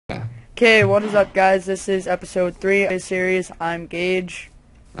Okay, what is up, guys? This is episode 3 of the series. I'm Gage.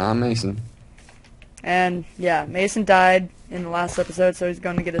 I'm Mason. And yeah, Mason died in the last episode, so he's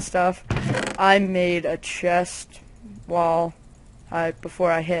going to get his stuff. I made a chest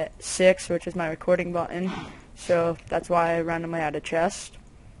before I hit 6, which is my recording button. So that's why I randomly had a chest.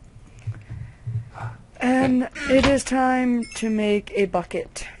 And it is time to make a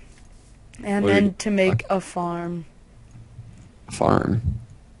bucket. And then to make a farm. Farm?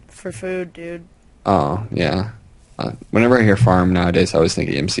 For food, dude. Oh, yeah. Whenever I hear farm nowadays, I always think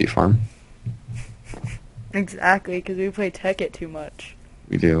EMC farm. Exactly, because we play Tekkit too much.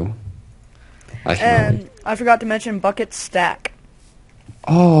 We do. And I forgot to mention buckets stack.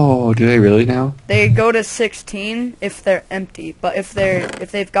 Oh, do they really now? They go to 16 if they're empty, but if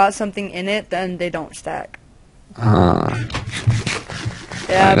they've got something in it, then they don't stack.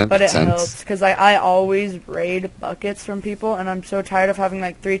 Yeah, but it helps, because I always raid buckets from people, and I'm so tired of having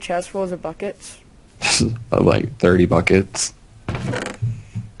like 3 chests full of buckets. Like 30 buckets.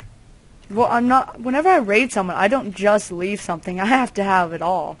 Well, I'm not. Whenever I raid someone, I don't just leave something. I have to have it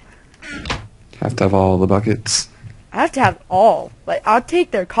all. Have to have all the buckets. I have to have all. Like, I'll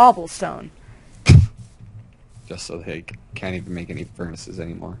take their cobblestone. Just so they can't even make any furnaces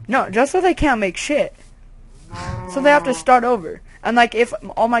anymore. No, just so they can't make shit. So they have to start over. And like, if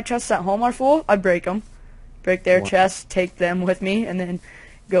all my chests at home are full, I break them. Break their chests, take them with me, and then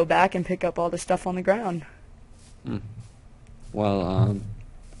go back and pick up all the stuff on the ground. Well,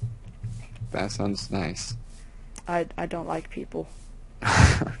 that sounds nice. I don't like people.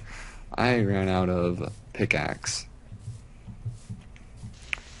 I ran out of pickaxe.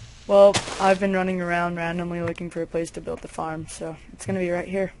 Well, I've been running around randomly looking for a place to build the farm, so it's gonna be right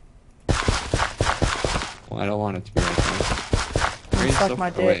here. Well, I don't want it to be right there. Are you Suck so my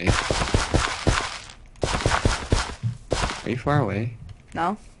far dick. away? Are you far away?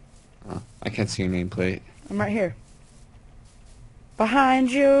 No? Oh, I can't see your nameplate. I'm right here. Behind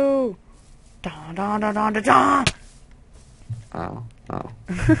you! Dun, dun, dun, dun, dun, dun. Oh. Okay,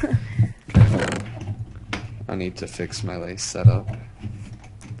 hold on. I need to fix my lace setup.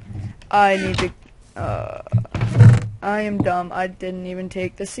 I need to... I am dumb. I didn't even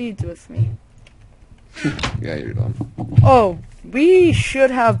take the seeds with me. Yeah, you're dumb. Oh, we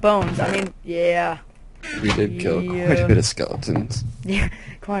should have bones. I mean, yeah. We did kill quite a bit of skeletons. Yeah,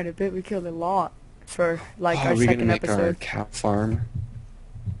 quite a bit. We killed a lot for, like, our Are we gonna second make our episode. cow farm?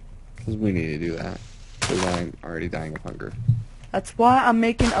 Because we need to do that. Because I'm already dying of hunger. That's why I'm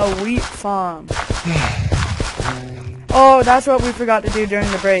making a wheat farm. Oh, that's what we forgot to do during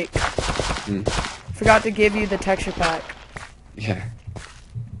the break. Forgot to give you the texture pack. Yeah.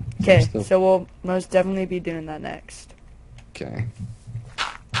 Okay, so we'll most definitely be doing that next. Okay.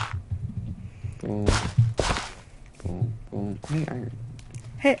 Boom. Boom. Boom. Hey, iron.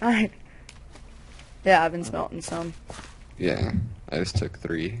 Hey, iron. Yeah, I've been smelting some. Yeah, I just took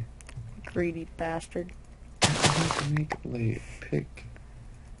 3. Greedy bastard. I need to make a pick.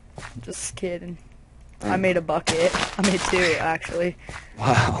 Just kidding. I made a bucket. I made 2, actually.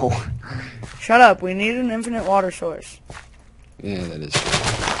 Wow. Shut up. We need an infinite water source. Yeah, that is true.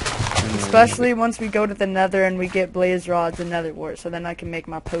 Especially once we go to the nether and we get blaze rods and nether wart, so then I can make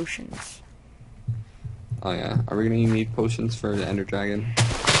my potions. Oh yeah, are we gonna need potions for the ender dragon?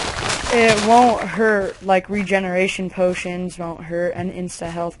 It won't hurt, like regeneration potions won't hurt, and insta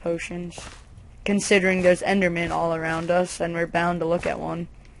health potions. Considering there's endermen all around us, and we're bound to look at one.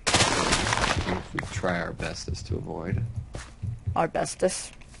 If we try our bestest to avoid. Our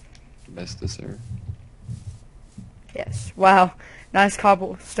bestest. Bestest, sir. Yes. Wow. Nice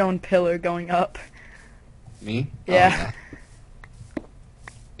cobblestone pillar going up. Me? Yeah. Oh,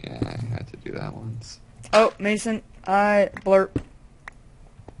 yeah. Yeah, I had to do that once. Oh, Mason, I blurp.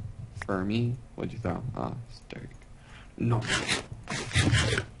 For me? What'd you throw? Oh, Derek. No.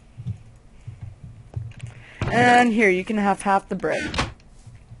 And here, you can have half the bread.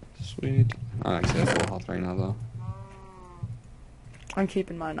 Sweet. Oh, actually, I have full health right now, though. I'm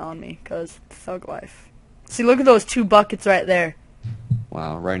keeping mine on me, because thug life. See, look at those 2 buckets right there.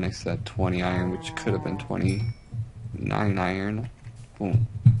 Wow, right next to that 20 iron, which could have been 29 iron. Boom.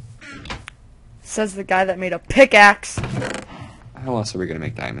 Says the guy that made a pickaxe. How else are we gonna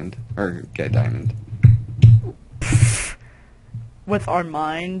make diamond? Or get diamond? With our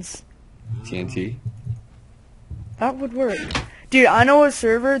minds. TNT? That would work. Dude, I know a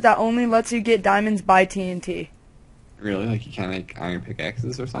server that only lets you get diamonds by TNT. Really? Like you can't make iron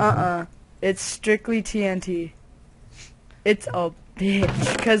pickaxes or something? It's strictly TNT. It's a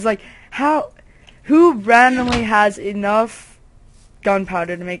bitch. Because, like, who randomly has enough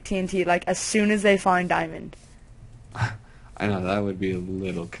gunpowder to make TNT, like, as soon as they find diamond? I know, that would be a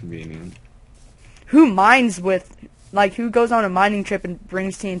little convenient. Who mines with, like, who goes on a mining trip and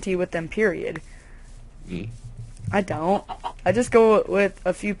brings TNT with them, period? Me. I don't. I just go with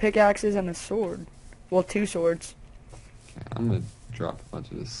a few pickaxes and a sword. Well, 2 swords. Okay, I'm gonna drop a bunch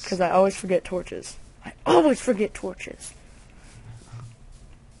of this. Because I always forget torches. I always forget torches.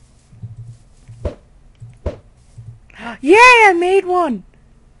 Yeah, I made one!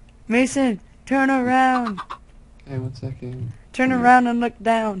 Mason, turn around. Okay, 1 second. Turn around and look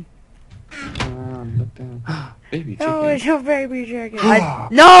down. Turn around, look down. Baby chicken. Oh, it's your baby chicken.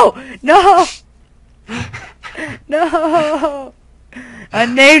 No! No! No! I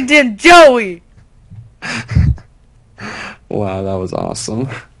named him Joey! Wow, that was awesome.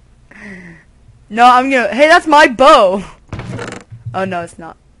 No, I'm gonna... Hey, that's my bow! Oh, no, it's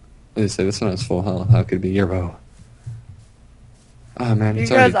not. They say this one has full health. How could it be your bow? Oh man, it's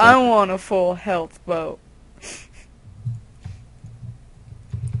Because already I done. want a full health bow.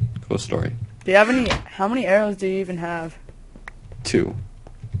 Cool story. Do you have any... How many arrows do you even have? 2.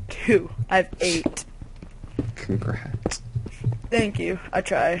 2. I have 8. Congrats. Thank you. I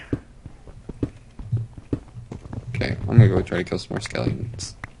try. Okay, I'm gonna go try to kill some more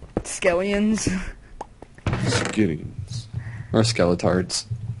skeletons. Skellions. Skeletons. Or skeletards.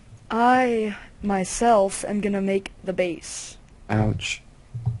 I, myself, am gonna make the base. Ouch.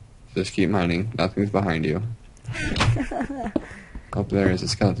 Just keep mining. Nothing's behind you. Oh, there is a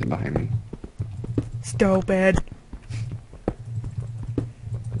skeleton behind me. Stupid.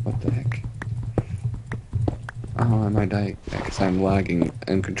 What the heck? Oh, I might die because I'm lagging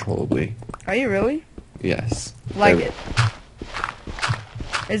uncontrollably. Are you really? Yes. Like There- it.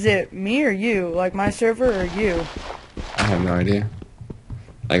 Is it me or you? Like my server or you? I have no idea.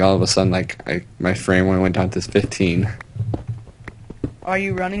 Like all of a sudden, my frame went down to 15. Are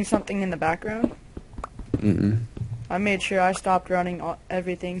you running something in the background? Mm-mm. I made sure I stopped running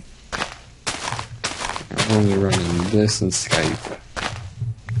everything. I'm only running this and Skype.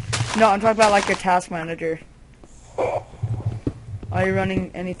 No, I'm talking about like your task manager. Are you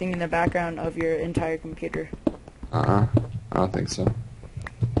running anything in the background of your entire computer? I don't think so.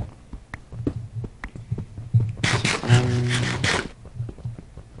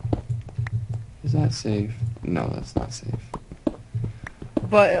 Is that safe? No, that's not safe.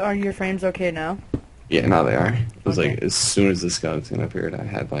 But are your frames okay now? Yeah, now they are. It was Okay. like as soon as the skeleton appeared, I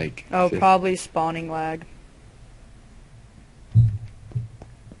had like. Oh, 50 probably spawning lag.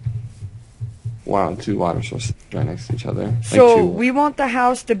 Wow, 2 water sources right next to each other. Like So two- we want the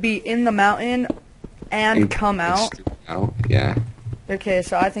house to be in the mountain and come like, out. straight out. Yeah. Okay,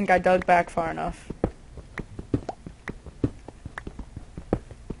 so I think I dug back far enough.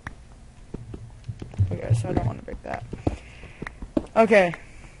 Okay, so I don't want to break that. Okay.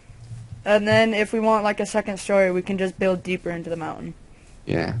 And then if we want like a second story, we can just build deeper into the mountain.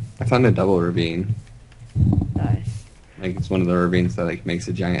 Yeah. I found a double ravine. Nice. Like it's one of the ravines that like makes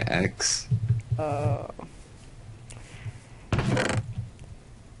a giant X.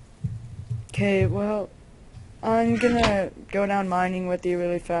 Okay, well, I'm gonna go down mining with you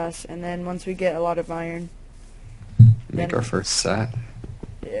really fast, and then once we get a lot of iron, Make Then- our first set.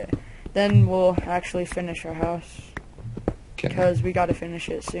 yeah, then we'll actually finish our house. Okay. Because we gotta finish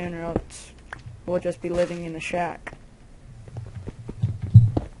it soon, or else we'll just be living in a shack.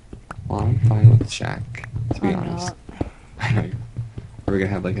 Well, I'm fine with the shack, to be I'm honest. not. I know. We're gonna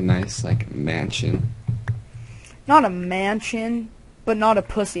have like a nice like mansion. Not a mansion, but not a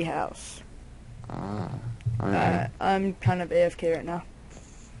pussy house. Alright. I'm kind of AFK right now.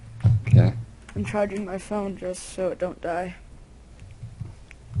 Okay. I'm charging my phone just so it don't die.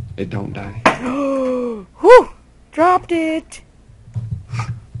 It don't die. Whew! Dropped it!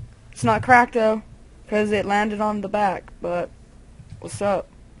 It's not cracked though, because it landed on the back, but what's up?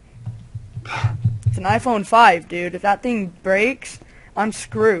 It's an iPhone 5, dude. If that thing breaks, I'm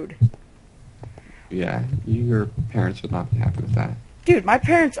screwed. Yeah, your parents would not be happy with that. Dude, my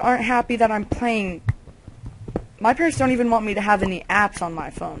parents aren't happy that I'm playing... My parents don't even want me to have any apps on my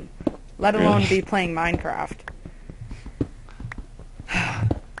phone, let alone Really? be playing Minecraft.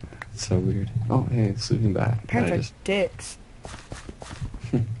 It's so weird. Oh, hey, sleeping bag. Parents I are just- dicks.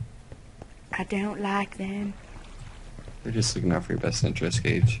 I don't like them. They're just looking out for your best interest,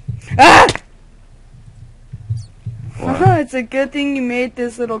 Gage. Ah! What? It's a good thing you made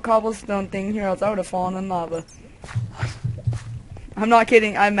this little cobblestone thing here, else I would have fallen in lava. I'm not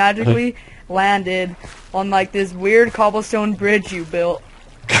kidding. I magically landed on like this weird cobblestone bridge you built,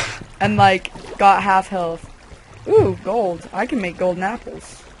 and like got half health. Ooh, gold. I can make golden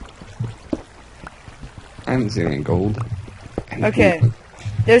apples. I haven't seen any gold. Okay.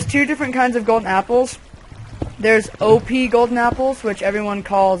 There's 2 different kinds of golden apples. There's OP golden apples, which everyone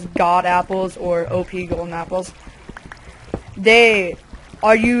calls God apples or OP golden apples. They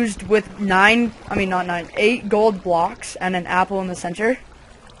are used with 8 gold blocks and an apple in the center.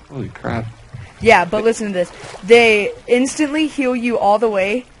 Holy crap. Yeah, but listen to this. They instantly heal you all the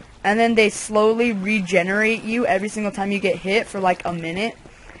way, and then they slowly regenerate you every single time you get hit for like a minute.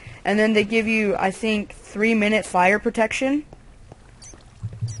 And then they give you, I think, 3-minute fire protection.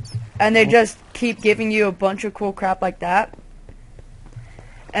 And they just keep giving you a bunch of cool crap like that.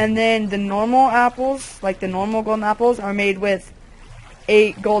 And then the normal apples, like the normal golden apples, are made with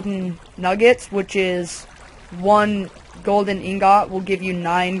 8 golden nuggets, which is 1 golden ingot will give you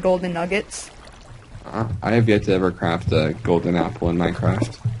 9 golden nuggets. I have yet to ever craft a golden apple in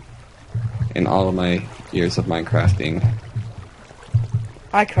Minecraft. In all of my years of Minecrafting.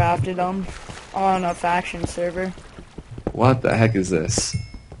 I crafted them on a faction server. What the heck is this?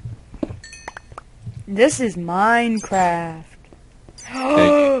 This is Minecraft.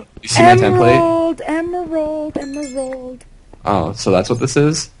 Hey, you see my template? Emerald. Oh, so that's what this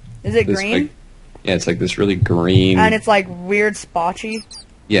is? Is it This, green? like, yeah, it's like this really green. And it's like weird spotchy.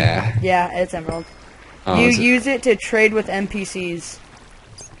 Yeah. Yeah, it's emerald. Oh, You is it- use it to trade with NPCs.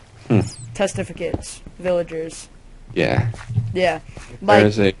 Hmm. Testificates. Villagers. Yeah. Yeah. Like,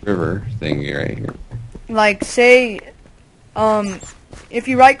 There's a river thing right here. like say, if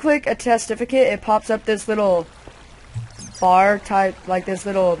you right click a testificate, it pops up this little bar type, like this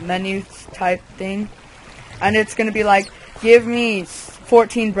little menu type thing. And it's gonna be like, give me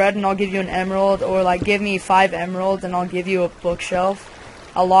 14 bread and I'll give you an emerald, or like give me 5 emeralds and I'll give you a bookshelf.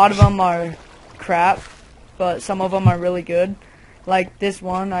 A lot of them are crap, but some of them are really good. Like this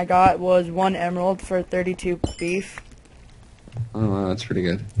one I got was 1 emerald for 32 beef. Oh, wow, that's pretty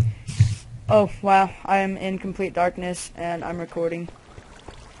good. Oh wow, I am in complete darkness and I'm recording.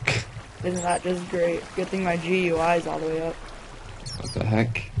 Isn't that just great? Good thing my GUI is all the way up. What the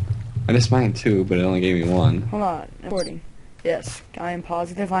heck? I just mine too, but it only gave me 1. Hold on, recording. Yes, I am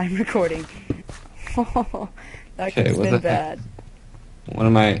positive I am recording. That could have what been the heck? bad. One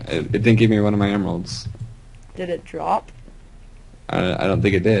of my, it didn't give me one of my emeralds. Did it drop? I don't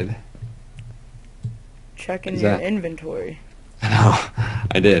think it did. Check in Is your that- inventory. No,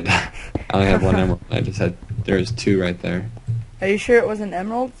 I did. I only have 1 emerald. I just had, there's 2 right there. Are you sure it was an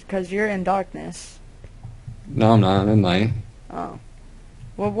emerald? Because you're in darkness. No, I'm not. I'm in light. Oh.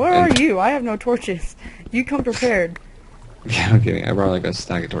 Well, where And- are you? I have no torches. You come prepared. Yeah, I'm kidding. I brought like a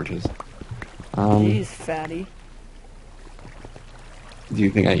stack of torches. Jeez, fatty. Do you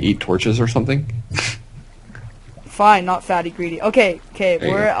think I eat torches or something? Fine, not fatty greedy. Okay, There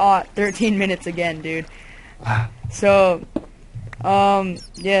you we're go. at 13 minutes again, dude. So,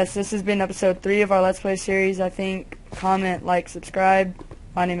 yes, this has been episode 3 of our Let's Play series, I think. Comment, like, subscribe.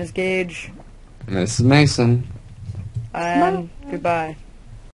 My name is Gage, And this is Mason. and goodbye.